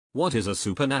What is a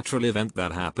supernatural event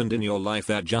that happened in your life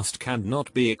that just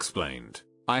cannot be explained?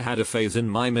 I had a phase in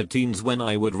my mid-teens when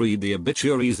I would read the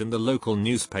obituaries in the local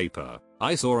newspaper.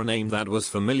 I saw a name that was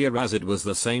familiar as it was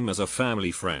the same as a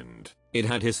family friend. It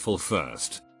had his full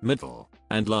first, middle,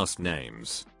 and last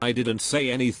names. I didn't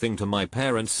say anything to my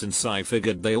parents since I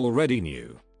figured they already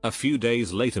knew. A few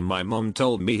days later my mom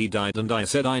told me he died and I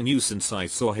said I knew since I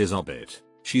saw his obit.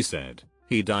 She said,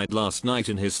 "He died last night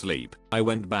in his sleep." I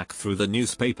went back through the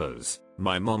newspapers.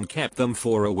 My mom kept them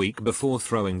for a week before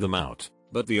throwing them out,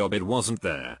 but the obit wasn't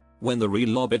there. When the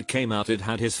real obit came out it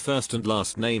had his first and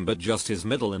last name but just his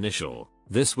middle initial.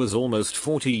 This was almost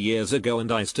 40 years ago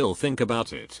and I still think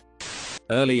about it.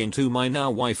 Early into my now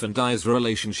wife and I's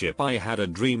relationship I had a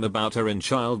dream about her in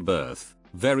childbirth.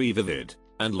 Very vivid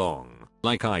and long.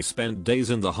 Like I spent days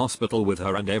in the hospital with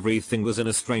her and everything was in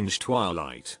a strange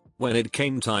twilight. When it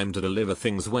came time to deliver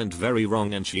things went very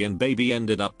wrong and she and baby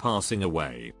ended up passing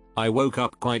away. I woke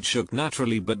up quite shook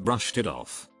naturally but brushed it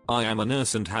off. I am a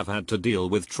nurse and have had to deal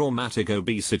with traumatic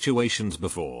OB situations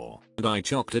before, and I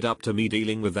chalked it up to me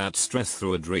dealing with that stress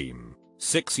through a dream.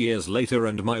 6 years later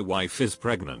and my wife is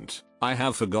pregnant. I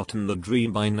have forgotten the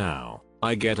dream by now.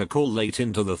 I get a call late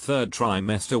into the 3rd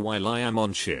trimester while I am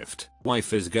on shift.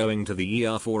 Wife is going to the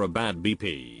ER for a bad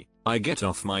BP. I get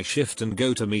off my shift and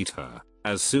go to meet her.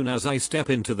 As soon as I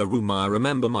step into the room I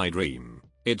remember my dream.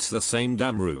 It's the same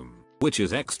damn room, which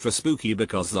is extra spooky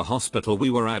because the hospital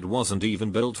we were at wasn't even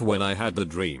built when I had the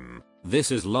dream. This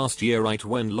is last year right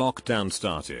when lockdown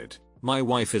started. My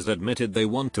wife has admitted they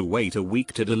want to wait a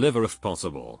week to deliver if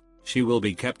possible. She will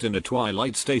be kept in a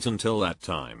twilight state until that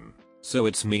time. So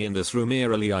it's me in this room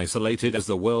eerily isolated as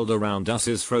the world around us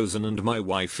is frozen and my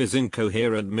wife is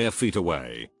incoherent mere feet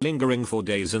away. Lingering for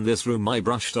days in this room I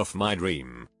brushed off my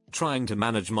dream, trying to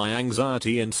manage my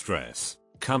anxiety and stress.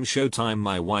 Come showtime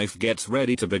my wife gets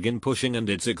ready to begin pushing and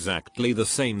it's exactly the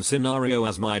same scenario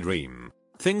as my dream.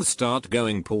 Things start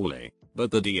going poorly,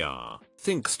 but the DR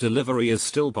thinks delivery is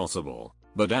still possible.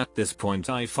 But at this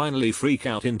point I finally freak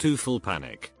out into full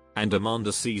panic and demand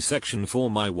a C-section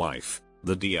for my wife.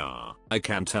 The DR, I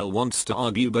can tell, wants to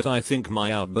argue but I think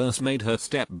my outburst made her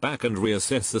step back and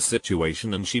reassess the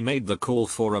situation and she made the call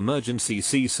for emergency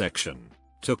C-section.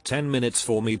 Took 10 minutes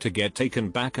for me to get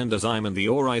taken back and as I'm in the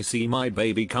OR I see my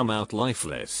baby come out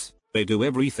lifeless. They do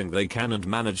everything they can and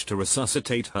manage to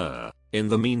resuscitate her. In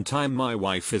the meantime my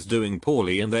wife is doing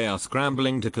poorly and they are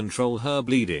scrambling to control her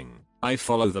bleeding. I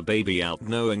follow the baby out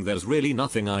knowing there's really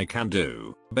nothing I can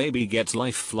do. Baby gets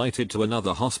life flighted to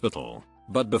another hospital.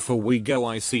 But before we go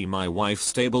I see my wife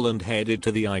stable and headed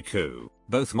to the ICU.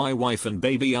 Both my wife and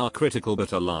baby are critical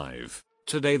but alive.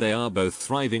 Today they are both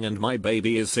thriving and my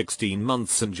baby is 16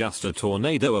 months and just a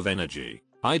tornado of energy.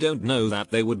 I don't know that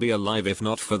they would be alive if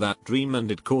not for that dream and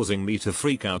it causing me to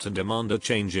freak out and demand a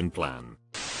change in plan.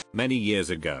 Many years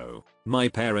ago, my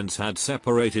parents had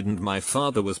separated and my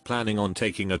father was planning on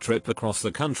taking a trip across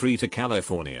the country to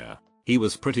California. He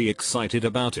was pretty excited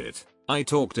about it. I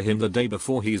talk to him the day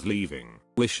before he's leaving,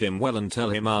 wish him well and tell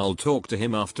him I'll talk to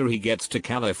him after he gets to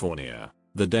California.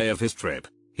 The day of his trip,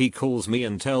 he calls me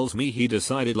and tells me he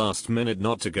decided last minute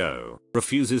not to go.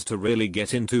 Refuses to really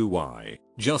get into why.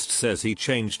 Just says he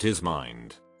changed his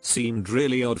mind. Seemed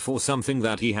really odd for something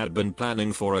that he had been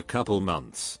planning for a couple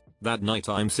months. That night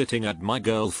I'm sitting at my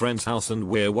girlfriend's house and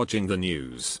we're watching the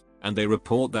news. And they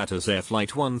report that as Air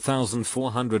Flight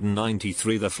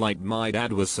 1493, the flight my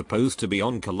dad was supposed to be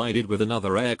on, collided with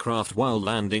another aircraft while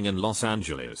landing in Los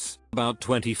Angeles. About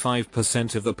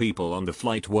 25% of the people on the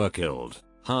flight were killed.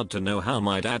 Hard to know how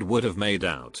my dad would have made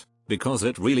out, because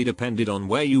it really depended on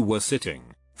where you were sitting,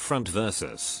 front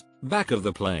versus back of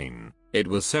the plane. It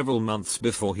was several months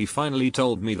before he finally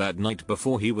told me that night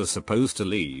before he was supposed to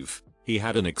leave. He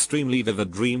had an extremely vivid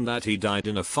dream that he died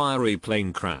in a fiery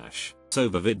plane crash. So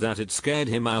vivid that it scared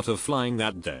him out of flying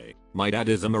that day. My dad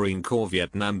is a Marine Corps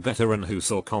Vietnam veteran who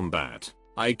saw combat.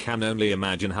 I can only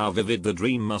imagine how vivid the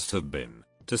dream must have been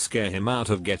to scare him out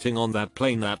of getting on that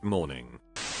plane that morning.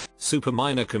 Super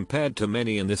minor compared to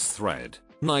many in this thread.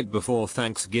 Night before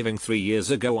Thanksgiving 3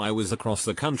 years ago I was across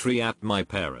the country at my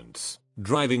parents',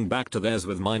 driving back to theirs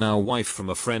with my now wife from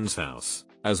a friend's house.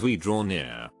 As we draw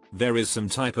near, there is some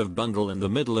type of bundle in the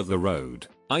middle of the road.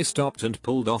 I stopped and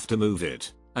pulled off to move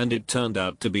it. And it turned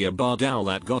out to be a barred owl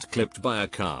that got clipped by a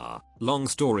car. Long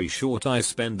story short, I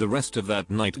spent the rest of that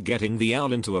night getting the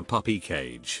owl into a puppy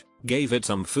cage, gave it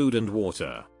some food and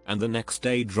water, and the next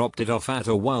day dropped it off at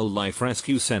a wildlife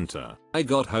rescue center. I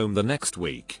got home the next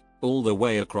week, all the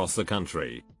way across the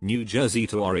country, New Jersey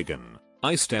to Oregon.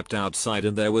 I stepped outside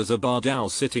and there was a barred owl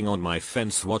sitting on my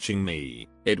fence watching me.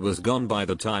 It was gone by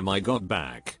the time I got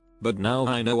back. but now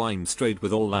I know I'm straight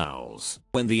with all owls.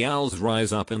 When the owls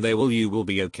rise up and you will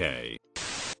be okay.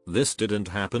 This didn't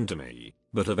happen to me,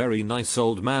 but a very nice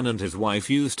old man and his wife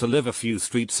used to live a few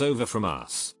streets over from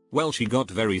us. Well, she got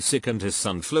very sick and his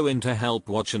son flew in to help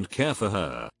watch and care for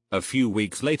her. A few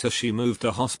weeks later she moved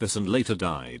to hospice and later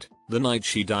died. The night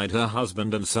she died her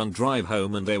husband and son drive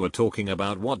home and they were talking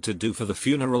about what to do for the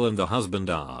funeral and the husband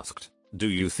asked, "Do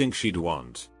you think she'd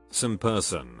want some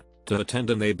person to attend?"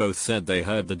 And they both said they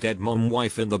heard the dead mom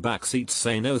wife in the back seat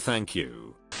say no thank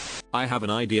you. I have an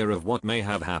idea of what may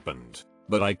have happened,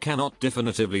 but I cannot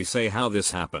definitively say how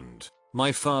this happened.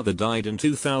 My father died in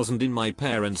 2000 in my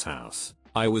parents' house.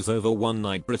 I was over one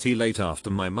night pretty late after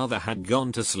my mother had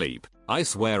gone to sleep. I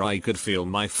swear I could feel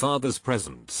my father's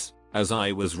presence, as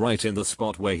I was right in the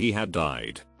spot where he had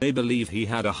died. They believe he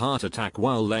had a heart attack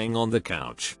while laying on the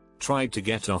couch, tried to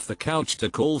get off the couch to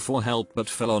call for help but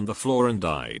fell on the floor and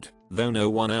died, though no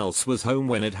one else was home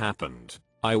when it happened.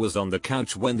 I was on the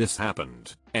couch when this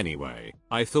happened. Anyway,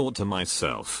 I thought to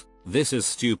myself, this is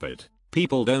stupid.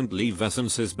 People don't leave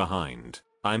essences behind.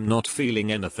 I'm not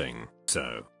feeling anything,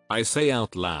 so I say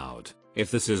out loud,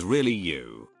 if this is really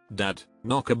you, Dad,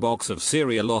 knock a box of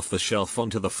cereal off the shelf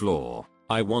onto the floor.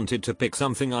 I wanted to pick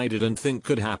something I didn't think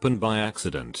could happen by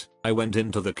accident. I went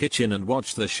into the kitchen and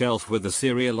watched the shelf with the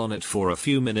cereal on it for a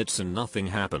few minutes and nothing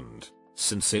happened.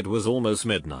 Since it was almost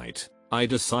midnight, I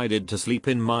decided to sleep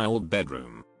in my old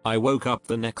bedroom. I woke up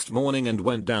the next morning and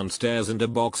went downstairs and a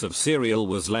box of cereal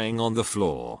was laying on the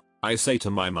floor. I say to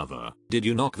my mother, "Did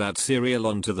you knock that cereal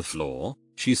onto the floor?"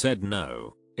 She said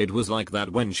no. It was like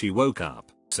that when she woke up.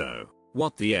 So,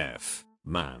 what the F,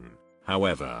 man.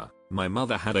 However, my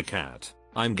mother had a cat.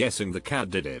 I'm guessing the cat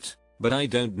did it, but I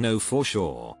don't know for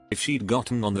sure. If she'd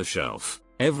gotten on the shelf,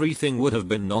 everything would have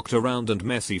been knocked around and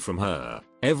messy from her.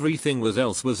 Everything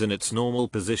else was in its normal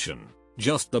position.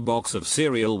 Just the box of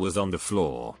cereal was on the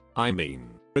floor. I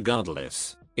mean,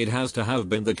 regardless, it has to have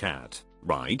been the cat,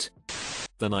 right?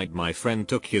 The night my friend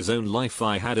took his own life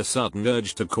I had a sudden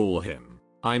urge to call him.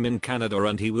 I'm in Canada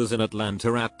and he was in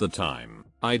Atlanta at the time.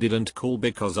 I didn't call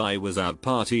because I was out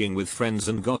partying with friends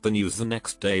and got the news the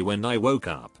next day when I woke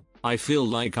up. I feel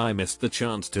like I missed the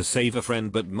chance to save a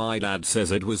friend, but my dad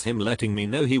says it was him letting me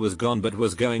know he was gone but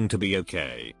was going to be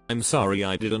okay. I'm sorry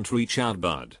I didn't reach out,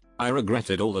 bud. I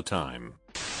regret it all the time.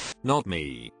 Not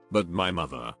me, but my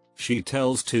mother. She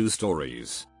tells two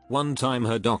stories. One time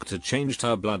her doctor changed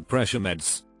her blood pressure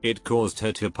meds. It caused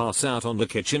her to pass out on the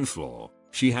kitchen floor.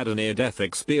 She had a near-death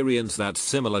experience that's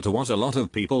similar to what a lot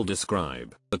of people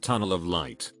describe. A tunnel of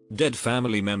light, dead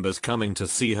family members coming to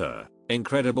see her,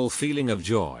 incredible feeling of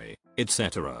joy,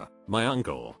 etc. My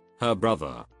uncle, her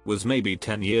brother, was maybe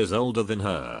 10 years older than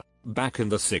her. Back in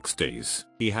the 60s,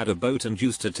 he had a boat and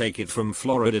used to take it from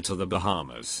Florida to the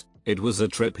Bahamas. It was a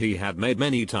trip he had made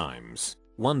many times.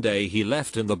 One day he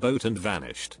left in the boat and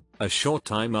vanished. A short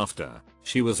time after,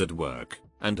 she was at work,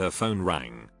 and her phone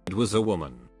rang. It was a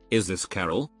woman. "Is this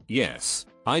Carol?" "Yes.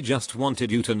 I just wanted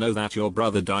you to know that your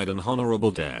brother died an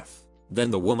honorable death."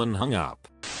 Then the woman hung up.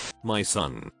 My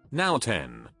son, now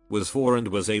 10, was 4 and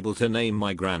was able to name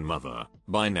my grandmother,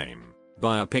 by name,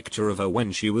 by a picture of her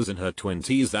when she was in her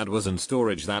 20s that was in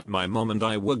storage that my mom and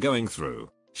I were going through.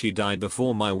 She died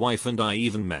before my wife and I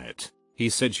even met. He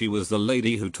said she was the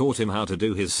lady who taught him how to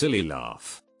do his silly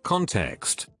laugh.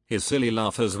 Context. His silly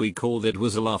laugh, as we called it,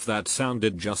 was a laugh that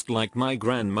sounded just like my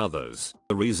grandmother's.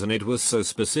 The reason it was so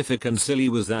specific and silly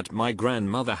was that my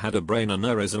grandmother had a brain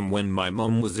aneurysm when my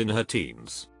mom was in her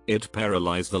teens. It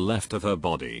paralyzed the left of her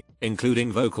body,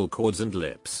 including vocal cords and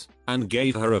lips, and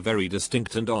gave her a very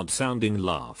distinct and odd sounding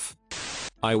laugh.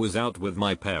 I was out with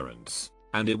my parents,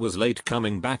 and it was late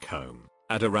coming back home.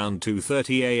 At around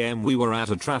 2:30 AM we were at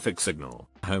a traffic signal.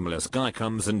 A homeless guy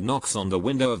comes and knocks on the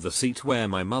window of the seat where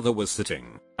my mother was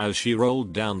sitting. As she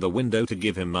rolled down the window to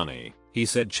give him money, he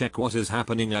said, "Check what is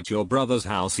happening at your brother's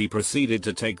house." He proceeded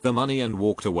to take the money and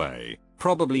walked away,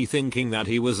 probably thinking that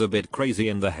he was a bit crazy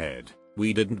in the head.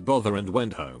 We didn't bother and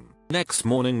went home. Next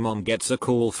morning mom gets a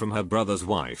call from her brother's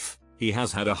wife. He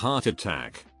has had a heart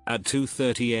attack at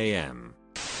 2:30 AM.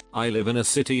 I live in a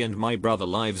city and my brother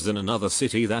lives in another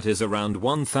city that is around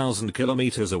 1,000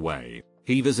 kilometers away.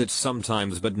 He visits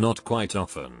sometimes but not quite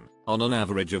often, on an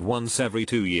average of once every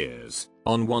 2 years.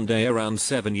 On one day around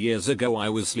 7 years ago I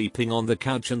was sleeping on the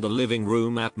couch in the living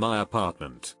room at my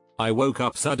apartment. I woke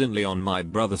up suddenly on my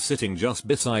brother sitting just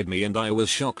beside me and I was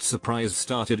shocked, surprised,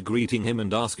 started greeting him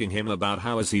and asking him about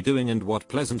how is he doing and what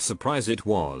pleasant surprise it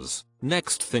was.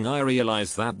 Next thing I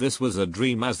realized that this was a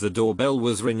dream as the doorbell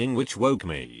was ringing, which woke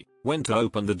me. Went to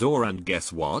open the door and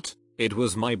guess what? It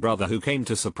was my brother who came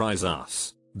to surprise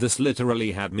us. This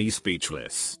literally had me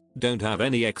speechless. Don't have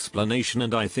any explanation,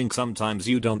 and I think sometimes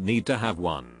you don't need to have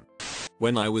one.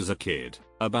 When I was a kid,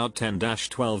 about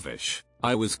 10-12ish,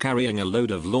 I was carrying a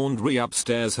load of laundry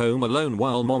upstairs home alone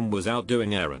while mom was out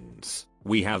doing errands.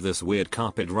 We have this weird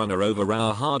carpet runner over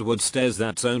our hardwood stairs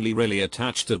that's only really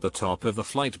attached at the top of the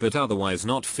flight but otherwise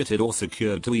not fitted or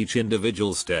secured to each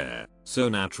individual stair. So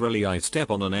naturally I step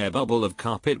on an air bubble of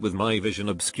carpet with my vision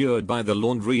obscured by the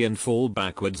laundry and fall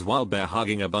backwards while bear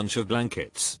hugging a bunch of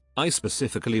blankets. I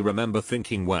specifically remember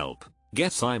thinking, welp,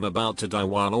 guess I'm about to die,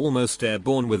 while almost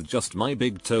airborne with just my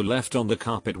big toe left on the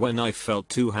carpet when I felt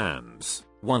two hands,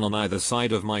 one on either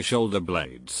side of my shoulder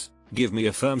blades, give me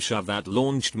a firm shove that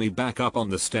launched me back up on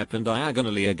the step and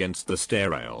diagonally against the stair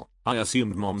rail. I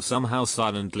assumed mom somehow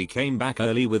silently came back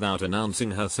early without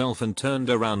announcing herself and turned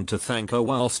around to thank her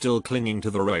while still clinging to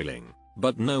the railing,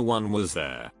 but no one was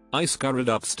there. I scurried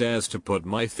upstairs to put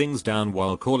my things down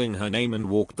while calling her name and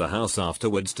walked the house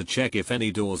afterwards to check if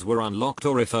any doors were unlocked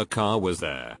or if her car was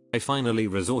there. I finally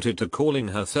resorted to calling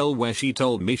her cell where she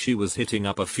told me she was hitting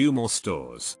up a few more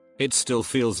stores. It still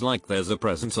feels like there's a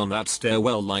presence on that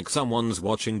stairwell, like someone's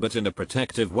watching, but in a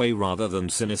protective way rather than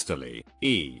sinisterly.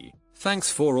 Thanks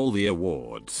for all the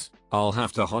awards. I'll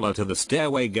have to holler to the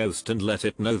stairway ghost and let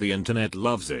it know the internet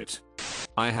loves it.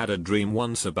 I had a dream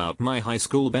once about my high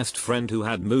school best friend who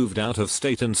had moved out of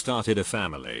state and started a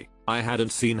family. I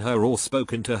hadn't seen her or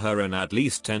spoken to her in at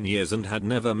least 10 years and had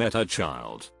never met her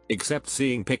child, except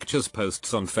seeing pictures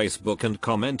posts on Facebook and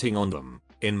commenting on them.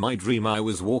 In my dream I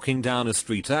was walking down a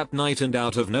street at night and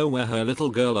out of nowhere her little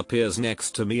girl appears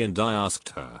next to me and I asked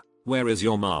her, "Where is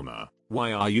your mama?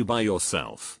 Why are you by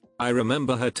yourself?" I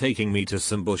remember her taking me to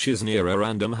some bushes near a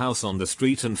random house on the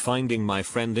street and finding my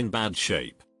friend in bad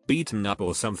shape, beaten up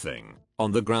or something,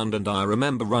 on the ground, and I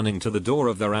remember running to the door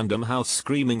of the random house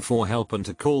screaming for help and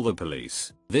to call the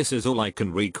police. This is all I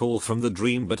can recall from the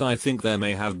dream, but I think there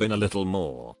may have been a little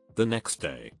more. The next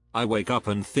day, I wake up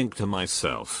and think to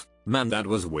myself, man, that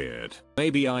was weird.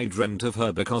 Maybe I dreamt of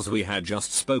her because we had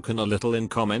just spoken a little in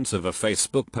comments of a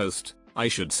Facebook post. I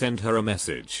should send her a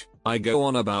message. I go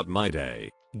on about my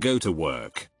day, go to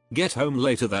work, get home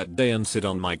later that day and sit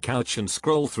on my couch and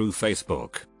scroll through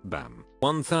Facebook. Bam.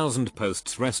 1000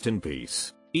 posts, rest in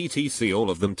peace. etc. All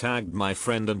of them tagged my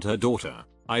friend and her daughter.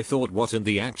 I thought, what in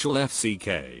the actual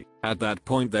FCK? At that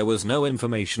point there was no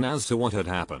information as to what had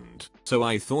happened, so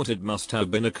I thought it must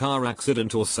have been a car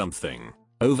accident or something.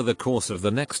 Over the course of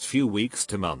the next few weeks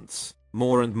to months,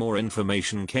 more and more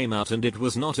information came out and it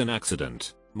was not an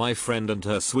accident. My friend and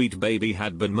her sweet baby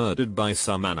had been murdered by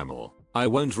some animal. I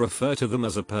won't refer to them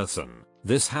as a person.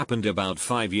 This happened about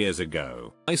 5 years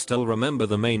ago. I still remember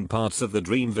the main parts of the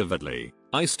dream vividly.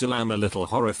 I still am a little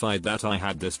horrified that I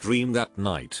had this dream that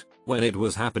night, when it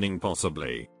was happening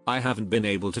possibly. I haven't been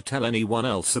able to tell anyone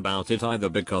else about it either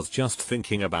because just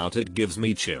thinking about it gives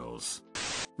me chills.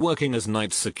 Working as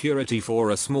night security for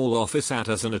a small office at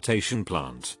a sanitation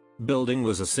plant. Building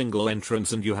was a single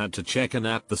entrance and you had to check in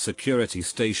at the security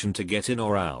station to get in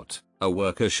or out. A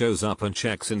worker shows up and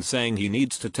checks in saying he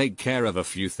needs to take care of a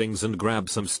few things and grab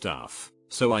some stuff.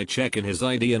 So I check in his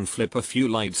ID and flip a few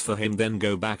lights for him, then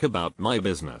go back about my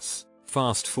business.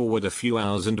 Fast forward a few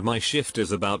hours and my shift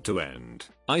is about to end.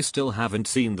 I still haven't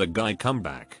seen the guy come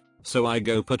back. So I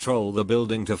go patrol the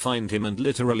building to find him and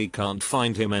literally can't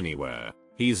find him anywhere.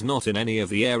 He's not in any of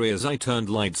the areas I turned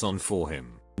lights on for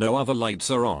him. No other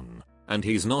lights are on. And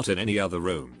he's not in any other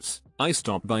rooms. I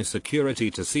stop by security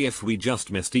to see if we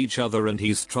just missed each other and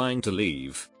he's trying to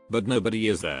leave, but nobody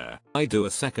is there. I do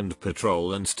a second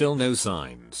patrol and still no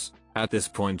signs. At this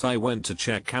point I went to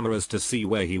check cameras to see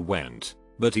where he went,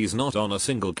 but he's not on a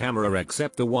single camera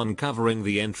except the one covering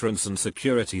the entrance and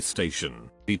security station.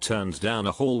 He turns down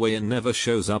a hallway and never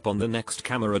shows up on the next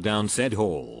camera down said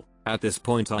hall. At this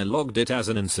point I logged it as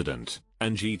an incident,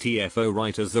 and GTFO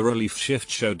right as the relief shift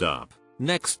showed up.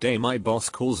 Next day my boss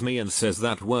calls me and says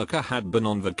that worker had been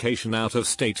on vacation out of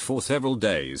state for several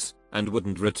days, and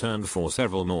wouldn't return for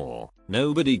several more.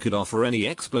 Nobody could offer any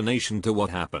explanation to what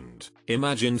happened.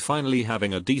 Imagine finally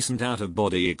having a decent out of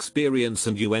body experience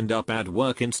and you end up at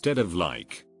work instead of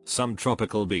like some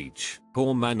tropical beach.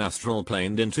 Poor man astral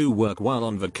planed into work while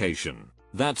on vacation.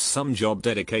 That's some job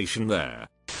dedication there.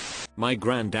 My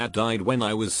granddad died when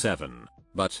I was 7,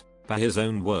 but, by his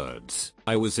own words,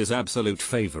 I was his absolute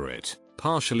favorite.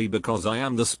 Partially because I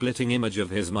am the splitting image of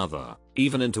his mother,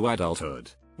 even into adulthood.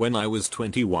 When I was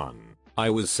 21, I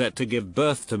was set to give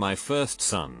birth to my first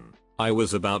son. I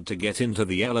was about to get into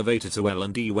the elevator to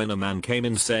L&D when a man came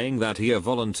in saying that he a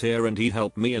volunteer and he'd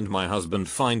help me and my husband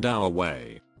find our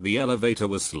way. The elevator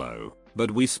was slow,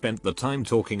 but we spent the time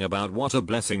talking about what a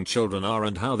blessing children are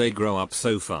and how they grow up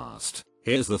so fast.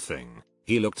 Here's the thing.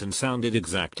 He looked and sounded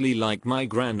exactly like my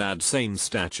granddad, same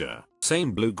stature,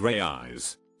 same blue-grey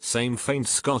eyes, same faint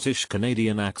Scottish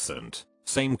Canadian accent,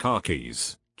 same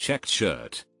khakis, checked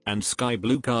shirt, and sky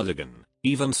blue cardigan.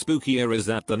 Even spookier is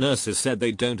that the nurses said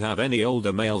they don't have any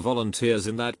older male volunteers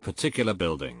in that particular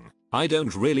building. I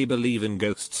don't really believe in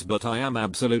ghosts, but I am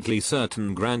absolutely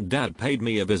certain Granddad paid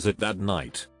me a visit that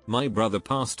night. My brother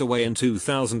passed away in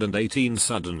 2018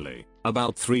 suddenly.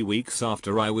 About 3 weeks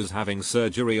after I was having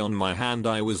surgery on my hand,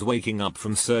 I was waking up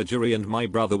from surgery and my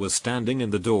brother was standing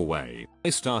in the doorway. I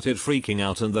started freaking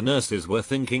out and the nurses were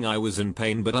thinking I was in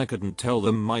pain, but I couldn't tell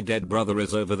them my dead brother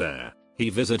is over there. He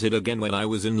visited again when I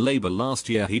was in labor last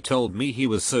year. He told me he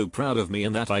was so proud of me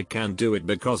and that I can do it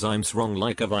because I'm strong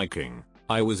like a Viking.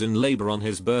 I was in labor on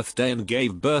his birthday and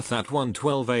gave birth at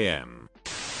 1:12 am.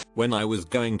 When I was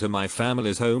going to my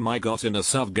family's home, I got in a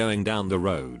SUV going down the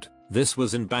road. This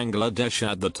was in Bangladesh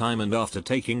at the time, and after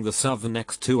taking the SUV, the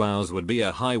next 2 hours would be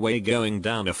a highway going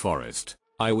down a forest.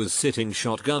 I was sitting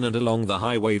shotgun and along the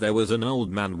highway there was an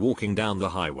old man walking down the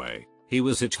highway. He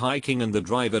was hitchhiking and the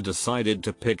driver decided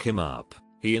to pick him up.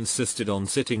 He insisted on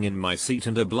sitting in my seat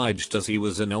and obliged as he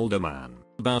was an older man.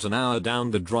 About an hour down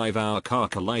the drive our car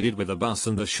collided with a bus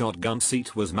and the shotgun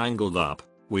seat was mangled up.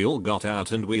 We all got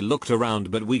out and we looked around,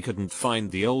 but we couldn't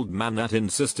find the old man that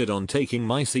insisted on taking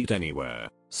my seat anywhere.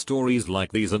 Stories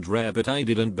like these are rare, but I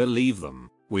didn't believe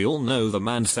them. We all know the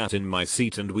man sat in my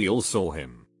seat and we all saw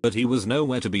him, but he was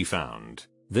nowhere to be found.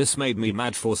 This made me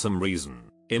mad for some reason.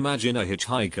 Imagine a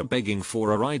hitchhiker begging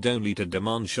for a ride only to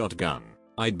demand shotgun.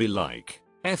 I'd be like,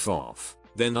 F off.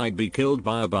 Then I'd be killed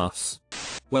by a bus.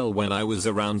 Well, when I was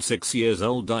around 6 years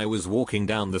old, I was walking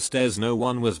down the stairs. No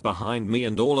one was behind me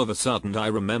and all of a sudden I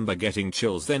remember getting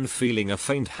chills, then feeling a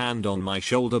faint hand on my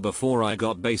shoulder before I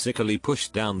got basically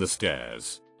pushed down the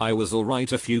stairs. I was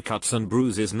alright, a few cuts and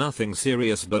bruises, nothing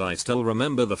serious, but I still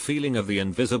remember the feeling of the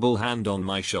invisible hand on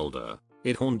my shoulder.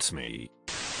 It haunts me.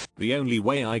 The only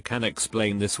way I can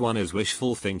explain this one is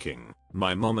wishful thinking.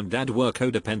 My mom and dad were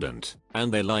codependent,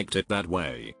 and they liked it that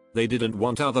way. They didn't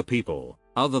want other people,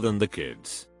 other than the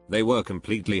kids. They were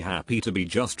completely happy to be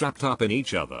just wrapped up in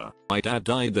each other. My dad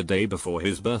died the day before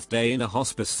his birthday in a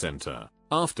hospice center.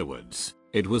 Afterwards,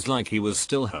 it was like he was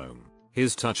still home.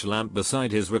 His touch lamp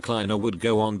beside his recliner would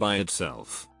go on by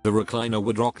itself. The recliner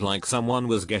would rock like someone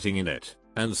was getting in it,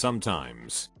 and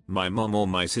sometimes, my mom or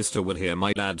my sister would hear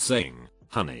my dad saying,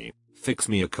 "Honey, fix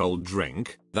me a cold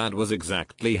drink." That was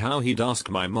exactly how he'd ask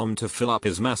my mom to fill up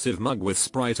his massive mug with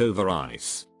Sprite over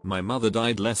ice. My mother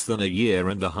died less than a year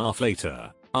and a half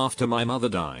later. After my mother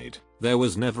died, there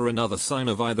was never another sign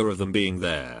of either of them being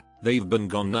there. They've been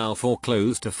gone now for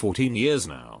close to 14 years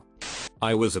now.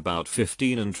 I was about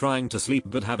 15 and trying to sleep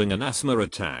but having an asthma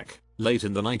attack. Late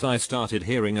in the night I started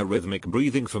hearing a rhythmic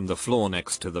breathing from the floor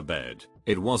next to the bed.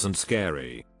 It wasn't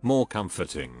scary, more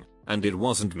comforting, and it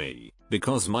wasn't me,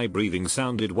 because my breathing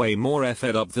sounded way more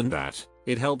effed up than that.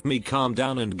 It helped me calm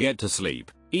down and get to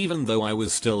sleep. Even though I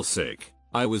was still sick,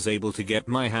 I was able to get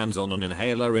my hands on an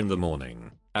inhaler in the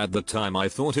morning. At the time I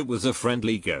thought it was a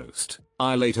friendly ghost.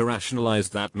 I later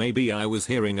rationalized that maybe I was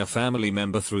hearing a family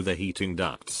member through the heating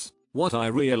ducts. What I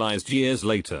realized years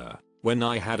later, when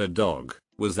I had a dog,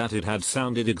 was that it had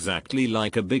sounded exactly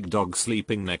like a big dog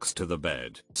sleeping next to the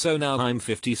bed. So now I'm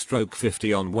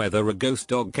 50/50 on whether a ghost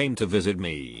dog came to visit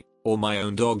me, or my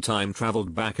own dog time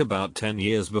traveled back about 10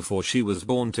 years before she was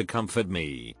born to comfort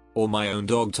me, or my own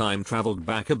dog time traveled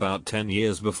back about 10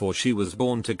 years before she was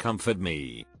born to comfort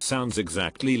me. Sounds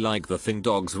exactly like the thing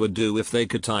dogs would do if they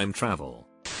could time travel.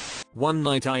 One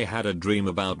night I had a dream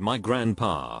about my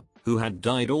grandpa, who had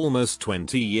died almost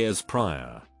 20 years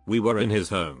prior. We were in his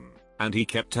home, and he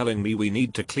kept telling me we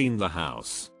need to clean the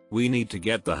house. We need to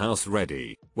get the house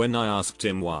ready. When I asked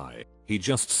him why, he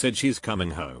just said she's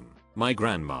coming home. My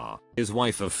grandma, his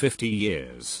wife of 50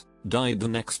 years, died the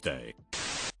next day.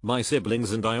 My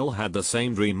siblings and I all had the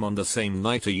same dream on the same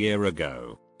night a year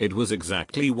ago. It was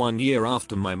exactly 1 year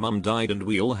after my mum died and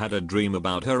we all had a dream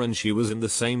about her and she was in the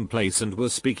same place and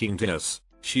was speaking to us.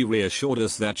 She reassured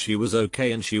us that she was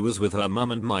okay and she was with her mum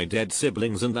and my dead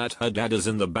siblings and that her dad is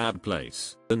in the bad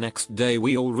place. The next day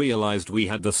we all realized we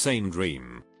had the same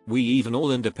dream. We even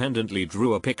all independently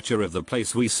drew a picture of the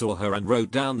place we saw her and wrote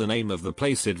down the name of the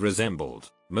place it resembled.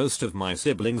 Most of my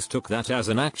siblings took that as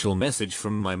an actual message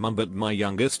from my mum, but my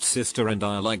youngest sister and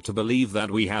I like to believe that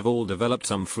we have all developed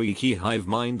some freaky hive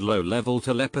mind low level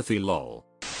telepathy lol.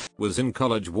 Was in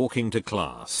college walking to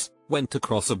class, went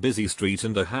across a busy street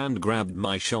and a hand grabbed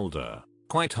my shoulder,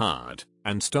 quite hard,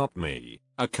 and stopped me.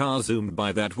 A car zoomed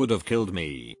by that would have killed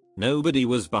me. Nobody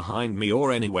was behind me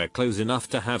or anywhere close enough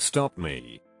to have stopped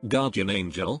me. Guardian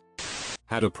angel?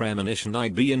 Had a premonition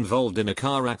I'd be involved in a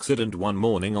car accident one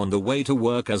morning on the way to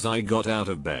work as I got out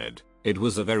of bed. It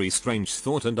was a very strange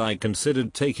thought and I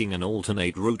considered taking an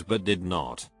alternate route but did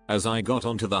not. As I got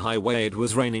onto the highway it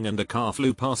was raining and a car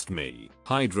flew past me,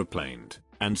 hydroplaned,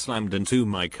 and slammed into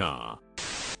my car.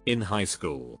 In high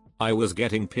school, I was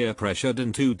getting peer pressured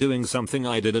into doing something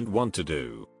I didn't want to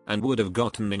do, and would have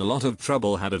gotten in a lot of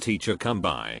trouble had a teacher come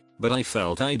by, but I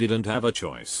felt I didn't have a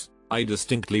choice. I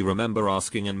distinctly remember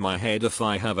asking in my head if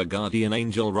I have a guardian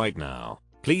angel right now,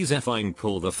 please effing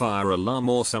pull the fire alarm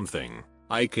or something.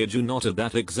 I kid you not, at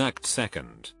that exact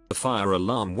second, the fire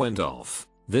alarm went off.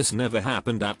 This never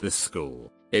happened at this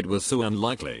school. It was so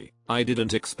unlikely, I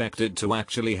didn't expect it to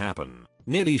actually happen.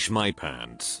 Nearly sh my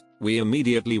pants. We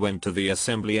immediately went to the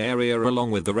assembly area along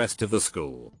with the rest of the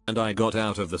school, and I got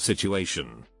out of the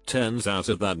situation. Turns out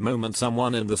at that moment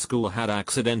someone in the school had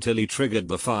accidentally triggered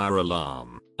the fire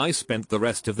alarm. I spent the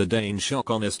rest of the day in shock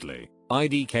honestly.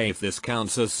 IDK if this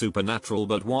counts as supernatural,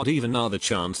 but what even are the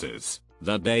chances?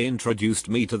 That day introduced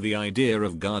me to the idea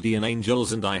of guardian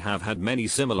angels and I have had many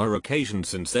similar occasions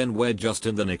since then where just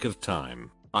in the nick of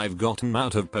time, I've gotten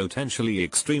out of potentially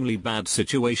extremely bad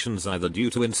situations either due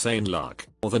to insane luck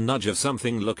or the nudge of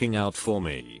something looking out for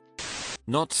me.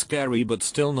 Not scary but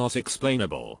still not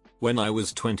explainable. When I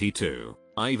was 22,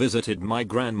 I visited my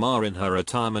grandma in her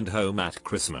retirement home at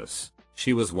Christmas.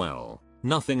 She was well.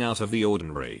 Nothing out of the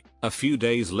ordinary. A few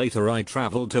days later I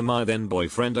traveled to my then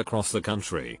boyfriend across the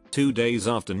country. 2 days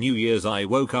after New Year's I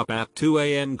woke up at 2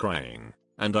 AM crying.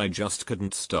 And I just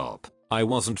couldn't stop. I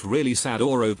wasn't really sad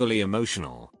or overly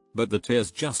emotional, but the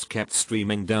tears just kept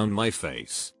streaming down my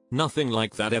face. Nothing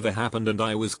like that ever happened and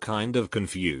I was kind of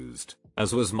confused,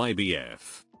 as was my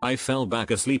BF. I fell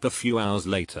back asleep a few hours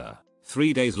later.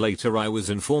 3 days later I was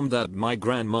informed that my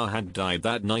grandma had died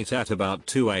that night at about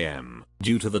 2 AM.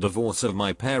 Due to the divorce of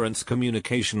my parents,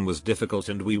 communication was difficult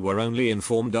and we were only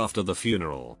informed after the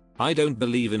funeral. I don't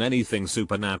believe in anything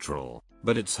supernatural,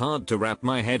 but it's hard to wrap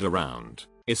my head around,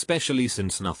 especially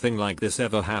since nothing like this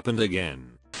ever happened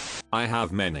again. I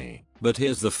have many, but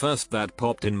here's the first that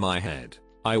popped in my head.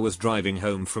 I was driving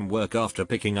home from work after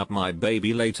picking up my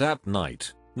baby late at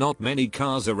night. Not many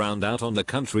cars around out on the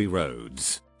country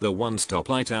roads. The one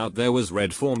stoplight out there was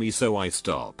red for me, so I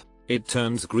stop. It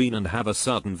turns green and have a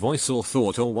sudden voice or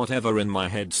thought or whatever in my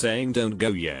head saying don't go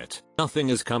yet. Nothing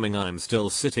is coming. I'm still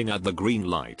sitting at the green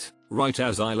light. Right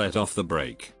as I let off the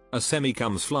brake, a semi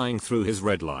comes flying through his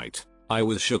red light. I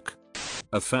was shook.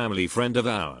 A family friend of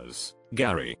ours,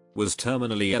 Gary, was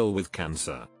terminally ill with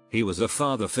cancer. He was a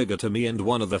father figure to me and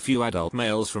one of the few adult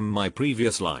males from my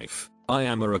previous life. I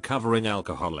am a recovering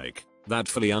alcoholic that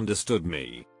fully understood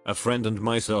me. A friend and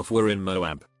myself were in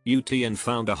Moab, UT and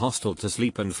found a hostel to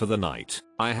sleep in for the night.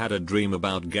 I had a dream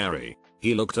about Gary.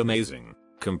 He looked amazing,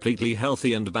 completely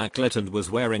healthy and backlit and was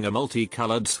wearing a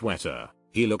multicolored sweater.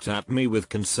 He looked at me with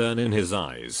concern in his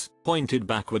eyes, pointed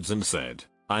backwards and said,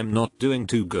 "I'm not doing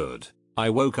too good." I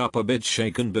woke up a bit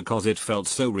shaken because it felt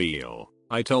so real.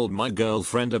 I told my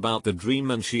girlfriend about the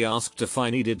dream and she asked if I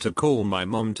needed to call my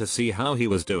mom to see how he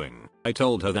was doing. I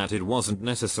told her that it wasn't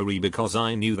necessary because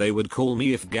I knew they would call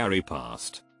me if Gary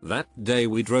passed. That day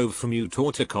we drove from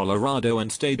Utah to Colorado and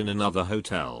stayed in another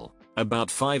hotel. About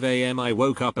 5 AM I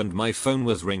woke up and my phone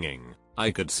was ringing.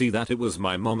 I could see that it was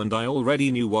my mom and I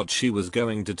already knew what she was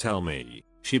going to tell me.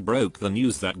 She broke the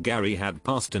news that Gary had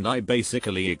passed and I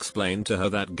basically explained to her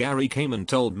that Gary came and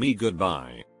told me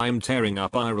goodbye. I'm tearing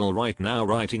up IRL right now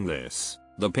writing this.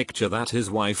 The picture that his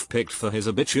wife picked for his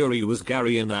obituary was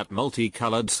Gary in that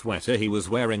multicolored sweater he was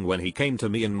wearing when he came to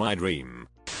me in my dream.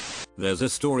 There's a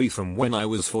story from when I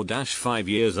was 4-5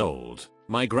 years old.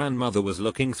 My grandmother was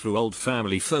looking through old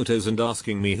family photos and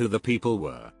asking me who the people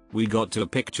were. We got to a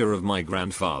picture of my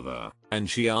grandfather, and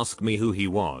she asked me who he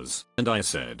was, and I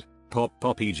said,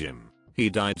 Poppy Jim. He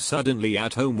died suddenly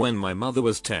at home when my mother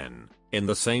was 10, in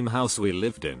the same house we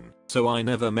lived in, so I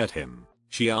never met him.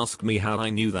 She asked me how I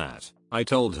knew that. I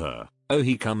told her, oh,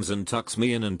 he comes and tucks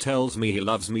me in and tells me he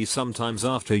loves me sometimes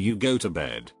after you go to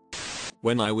bed.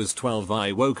 When I was 12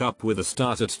 I woke up with a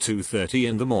start at 2:30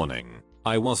 in the morning.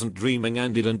 I wasn't dreaming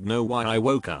and didn't know why I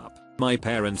woke up. My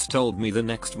parents told me the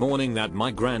next morning that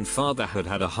my grandfather had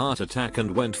had a heart attack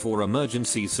and went for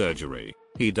emergency surgery.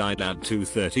 He died at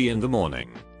 2:30 in the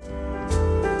morning.